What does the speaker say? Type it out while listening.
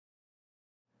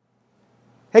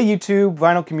Hey YouTube,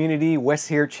 vinyl community, Wes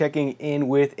here checking in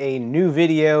with a new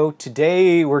video.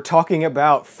 Today we're talking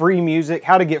about free music,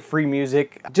 how to get free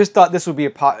music. Just thought this would be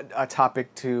a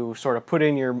topic to sort of put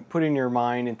in your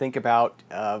mind and think about.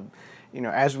 You know,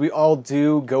 as we all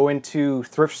do, go into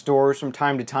thrift stores from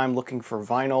time to time looking for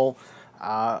vinyl.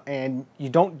 And you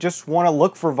don't just want to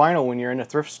look for vinyl when you're in a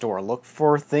thrift store. Look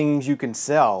for things you can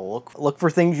sell. Look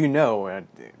for things you know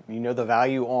the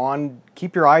value on.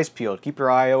 Keep your eyes peeled. Keep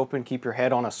your eye open. Keep your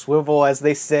head on a swivel, as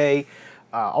they say.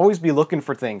 Always be looking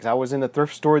for things. I was in the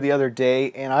thrift store the other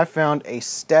day and I found a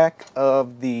stack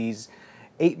of these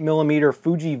 8mm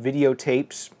Fuji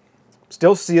videotapes,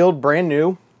 still sealed, brand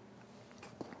new.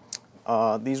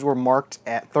 These were marked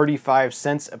at 35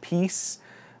 cents a piece.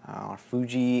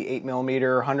 Fuji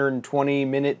 8mm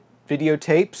 120-minute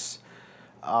videotapes.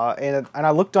 And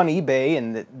I looked on eBay,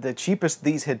 and the cheapest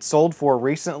these had sold for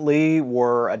recently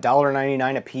were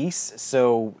 $1.99 a piece.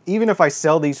 So even if I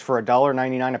sell these for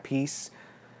 $1.99 a piece,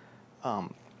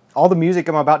 all the music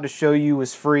I'm about to show you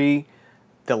is free.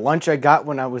 The lunch I got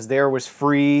when I was there was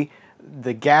free.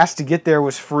 The gas to get there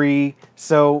was free.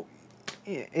 So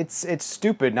it's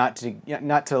stupid not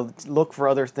to look for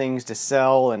other things to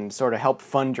sell and sort of help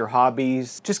fund your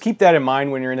hobbies. Just keep that in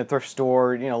mind when you're in a thrift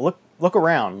store. You know, look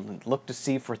around, look to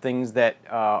see for things that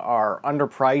are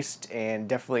underpriced and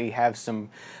definitely have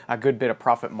a good bit of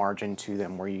profit margin to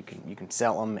them, where you can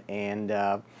sell them and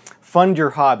fund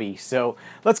your hobby. So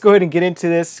let's go ahead and get into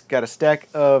this. Got a stack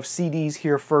of CDs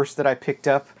here first that I picked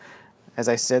up. As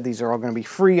I said, these are all going to be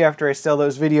free after I sell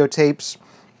those videotapes.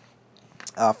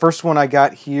 First one I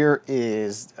got here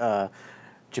is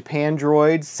Japan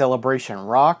Droids Celebration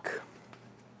Rock.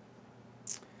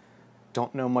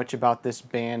 Don't know much about this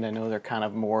band. I know they're kind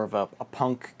of more of a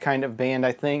punk kind of band,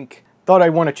 I think. Thought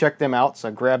I'd want to check them out, so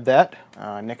I grabbed that.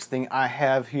 Next thing I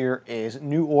have here is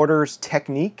New Order's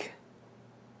Technique.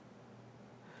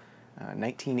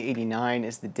 1989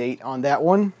 is the date on that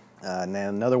one. And then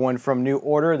another one from New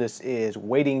Order. This is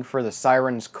Waiting for the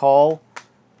Siren's Call.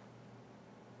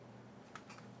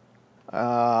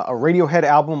 A Radiohead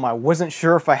album I wasn't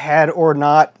sure if I had or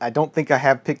not. I don't think I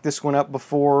have picked this one up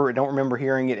before. I don't remember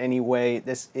hearing it anyway.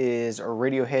 This is a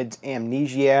Radiohead's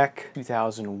Amnesiac.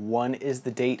 2001 is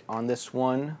the date on this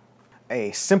one.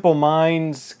 A Simple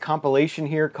Minds compilation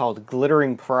here called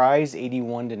Glittering Prize,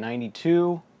 81 to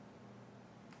 92.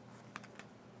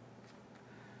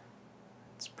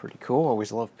 It's pretty cool.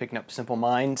 Always love picking up Simple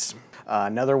Minds.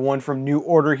 Another one from New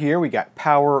Order here. We got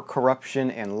Power, Corruption,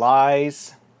 and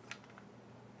Lies.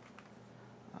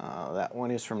 That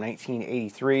one is from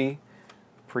 1983,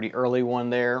 pretty early one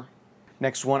there.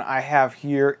 Next one I have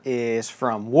here is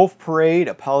from Wolf Parade,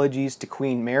 Apologies to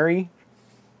Queen Mary.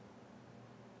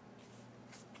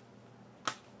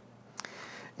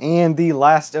 And the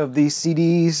last of these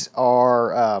CDs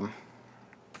are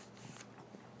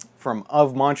from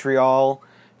Of Montreal.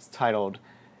 It's titled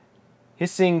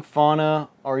Hissing Fauna,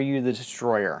 Are You the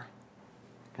Destroyer?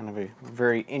 Kind of a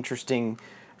very interesting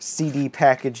CD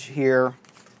package here.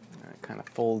 Kind of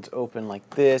folds open like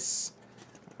this.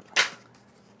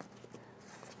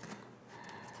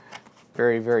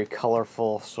 Very, very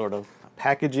colorful sort of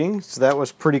packaging. So that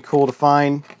was pretty cool to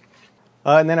find.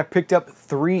 And then I picked up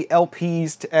 3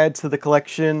 LPs to add to the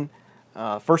collection.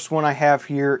 First one I have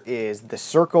here is The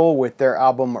Circle with their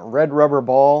album Red Rubber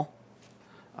Ball,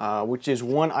 which is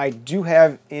one I do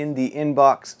have in the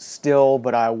inbox still,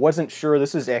 but I wasn't sure.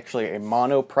 This is actually a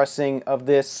mono pressing of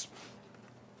this.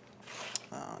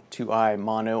 2i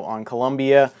mono on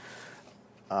Columbia.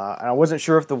 And I wasn't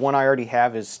sure if the one I already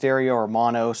have is stereo or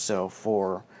mono, so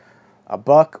for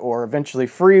 $1 or eventually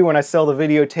free when I sell the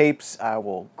videotapes, I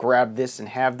will grab this and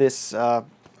have this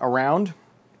around.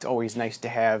 It's always nice to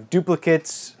have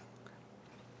duplicates.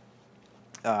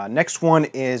 Next one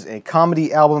is a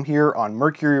comedy album here on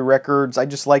Mercury Records. I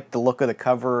just like the look of the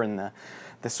cover and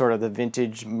the sort of the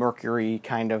vintage Mercury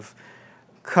kind of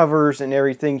covers and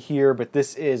everything here, but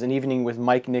this is An Evening with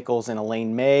Mike Nichols and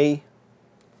Elaine May.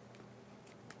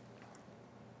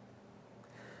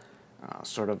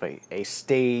 Sort of a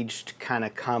staged kind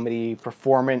of comedy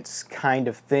performance kind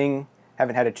of thing.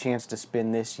 Haven't had a chance to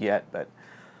spin this yet, but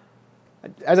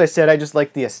as I said, I just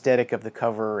like the aesthetic of the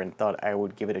cover and thought I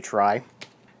would give it a try.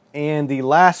 And the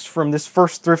last from this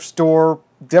first thrift store,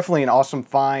 definitely an awesome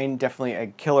find, definitely a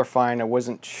killer find. I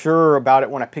wasn't sure about it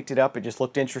when I picked it up. It just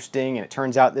looked interesting, and it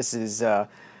turns out this is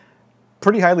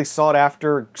pretty highly sought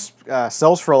after,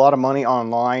 sells for a lot of money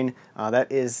online. That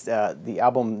is the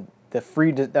album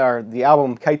the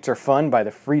album Kites Are Fun by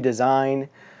The Free Design.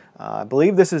 I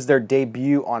believe this is their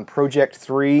debut on Project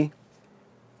 3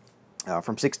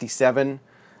 from '67.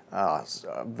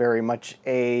 Very much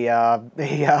a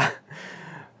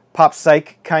pop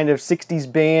psych kind of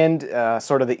 60s band,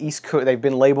 sort of the East Coast. They've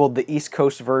been labeled the East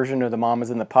Coast version of the Mamas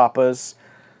and the Papas.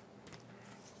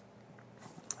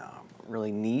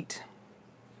 Really neat.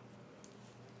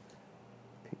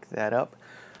 Pick that up.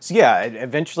 So yeah,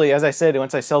 eventually, as I said,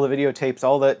 once I sell the videotapes,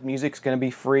 all that music's going to be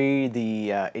free.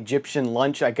 The Egyptian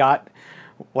lunch I got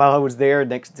while I was there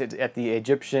at the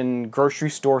Egyptian grocery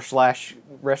store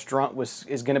 / restaurant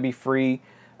is going to be free.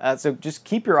 So just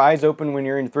keep your eyes open when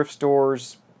you're in thrift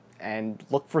stores and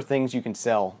look for things you can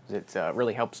sell. It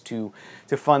really helps to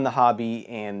fund the hobby,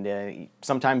 and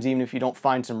sometimes even if you don't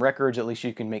find some records, at least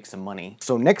you can make some money.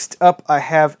 So next up, I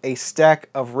have a stack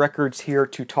of records here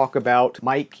to talk about.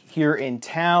 Mike here in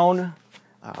town,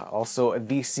 also a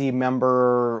VC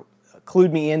member,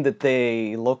 clued me in that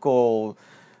the local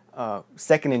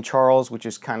Second and Charles, which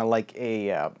is kind of like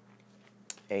a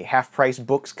half-price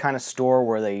books kind of store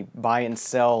where they buy and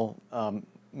sell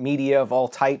media of all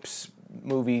types,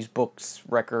 movies, books,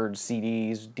 records,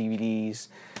 CDs, DVDs,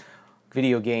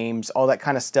 video games, all that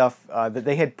kind of stuff, that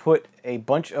they had put a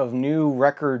bunch of new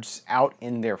records out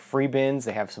in their free bins.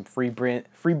 They have some free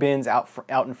bins out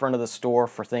in front of the store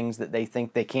for things that they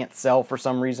think they can't sell for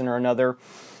some reason or another.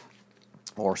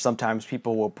 Or sometimes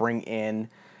people will bring in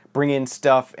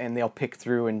stuff and they'll pick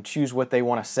through and choose what they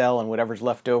want to sell, and whatever's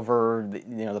left over,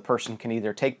 the person can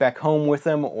either take back home with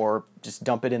them or just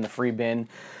dump it in the free bin.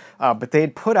 But they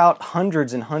had put out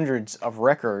hundreds and hundreds of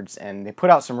records, and they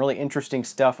put out some really interesting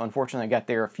stuff. Unfortunately, I got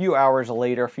there a few hours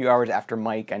later, a few hours after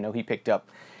Mike. I know he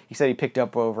said he picked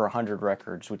up over 100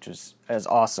 records, which is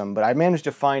awesome. But I managed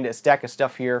to find a stack of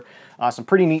stuff here, some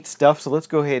pretty neat stuff. So let's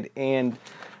go ahead and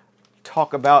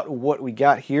talk about what we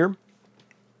got here.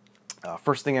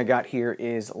 First thing I got here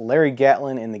is Larry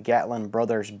Gatlin and the Gatlin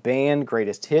Brothers Band,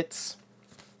 Greatest Hits.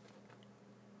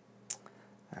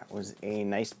 That was a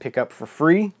nice pickup for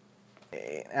free.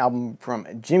 An album from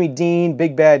Jimmy Dean,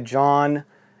 Big Bad John,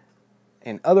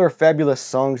 and Other Fabulous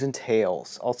Songs and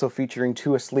Tales, also featuring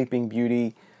To a Sleeping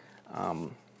Beauty.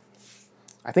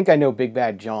 I think I know Big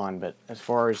Bad John, but as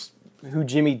far as who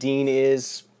Jimmy Dean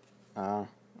is,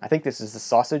 I think this is the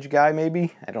Sausage Guy,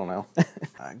 maybe? I don't know.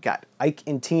 Got Ike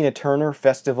and Tina Turner,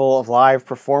 Festival of Live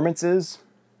Performances.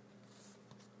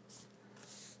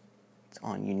 It's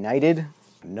on United.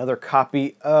 Another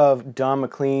copy of Don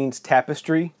McLean's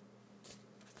Tapestry.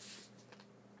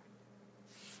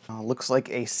 Looks like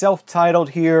a self-titled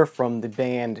here from the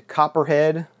band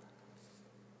Copperhead.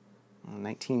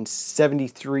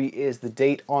 1973 is the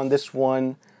date on this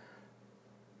one.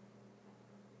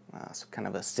 So kind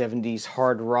of a 70s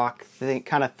hard rock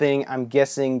kind of thing, I'm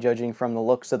guessing, judging from the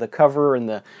looks of the cover and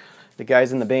the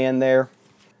guys in the band there.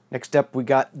 Next up, we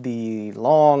got the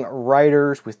Long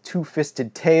Riders with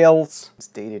Two-Fisted Tails. It's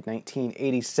dated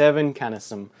 1987, kind of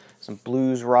some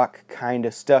blues rock kind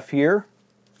of stuff here.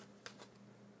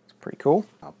 Pretty cool.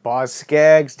 Boz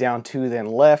Scaggs, Down Two Then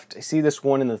Left. I see this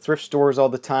one in the thrift stores all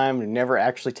the time. I've never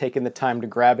actually taken the time to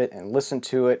grab it and listen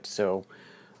to it, so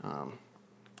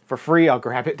for free I'll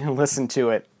grab it and listen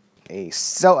to it.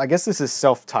 I guess this is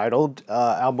self-titled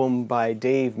album by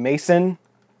Dave Mason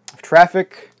of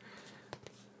Traffic.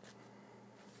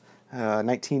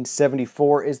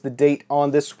 1974 is the date on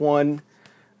this one.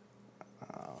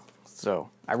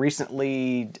 So I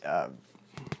recently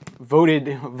voted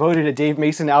a Dave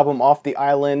Mason album off the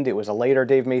island. It was a later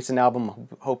Dave Mason album,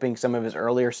 hoping some of his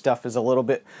earlier stuff is a little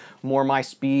bit more my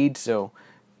speed, so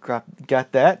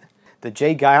got that. The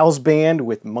Jay Giles Band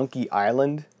with Monkey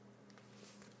Island.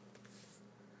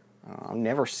 I've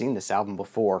never seen this album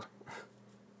before.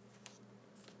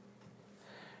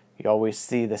 You always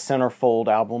see the Centerfold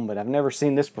album, but I've never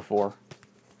seen this before.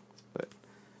 But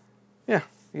yeah,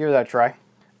 give that a try.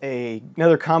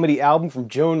 Another comedy album from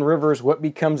Joan Rivers, What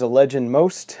Becomes a Legend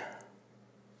Most.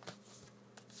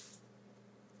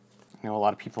 I know a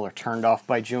lot of people are turned off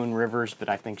by Joan Rivers, but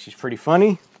I think she's pretty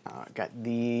funny. Got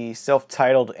the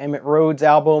self-titled Emmett Rhodes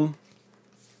album.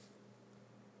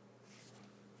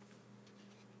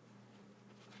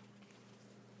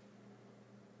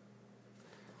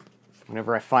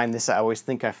 Whenever I find this, I always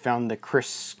think I found the Chris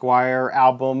Squire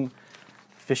album,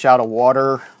 Fish Out of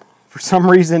Water, for some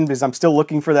reason, because I'm still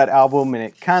looking for that album, and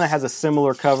it kind of has a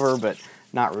similar cover, but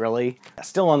not really.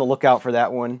 Still on the lookout for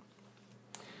that one.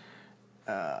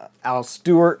 Al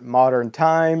Stewart, Modern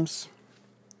Times.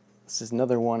 This is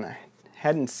another one I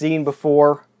hadn't seen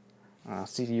before.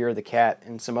 See the Year of the Cat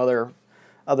and some other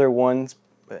ones,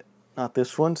 but not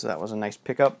this one, so that was a nice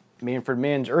pickup. Manfred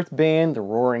Mann's Earth Band, The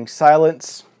Roaring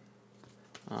Silence.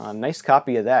 Nice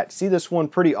copy of that. See this one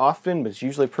pretty often, but it's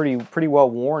usually pretty well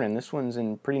worn, and this one's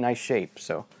in pretty nice shape.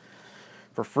 So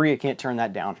for free. I can't turn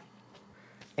that down.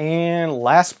 And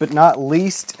last but not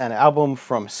least, an album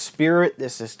from Spirit.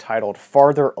 This is titled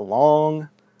Farther Along.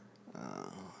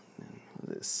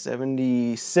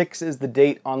 76 is the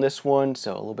date on this one,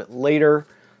 so a little bit later.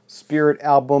 Spirit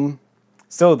album.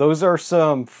 So those are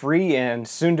some free and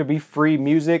soon to be free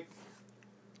music.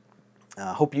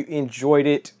 Hope you enjoyed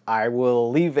it. I will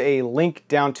leave a link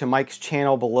down to Mike's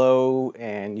channel below,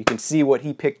 and you can see what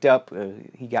he picked up.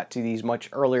 He got to these much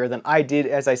earlier than I did,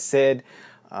 as I said.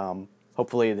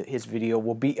 Hopefully his video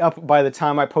will be up by the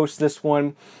time I post this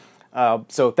one.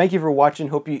 So thank you for watching.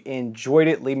 Hope you enjoyed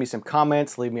it. Leave me some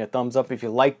comments. Leave me a thumbs up if you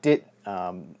liked it.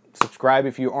 Subscribe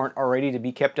if you aren't already to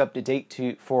be kept up to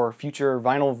date for future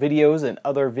vinyl videos and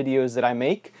other videos that I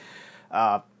make.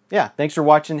 Yeah, thanks for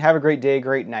watching. Have a great day,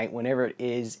 great night, whenever it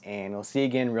is, and we'll see you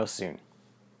again real soon.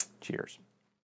 Cheers.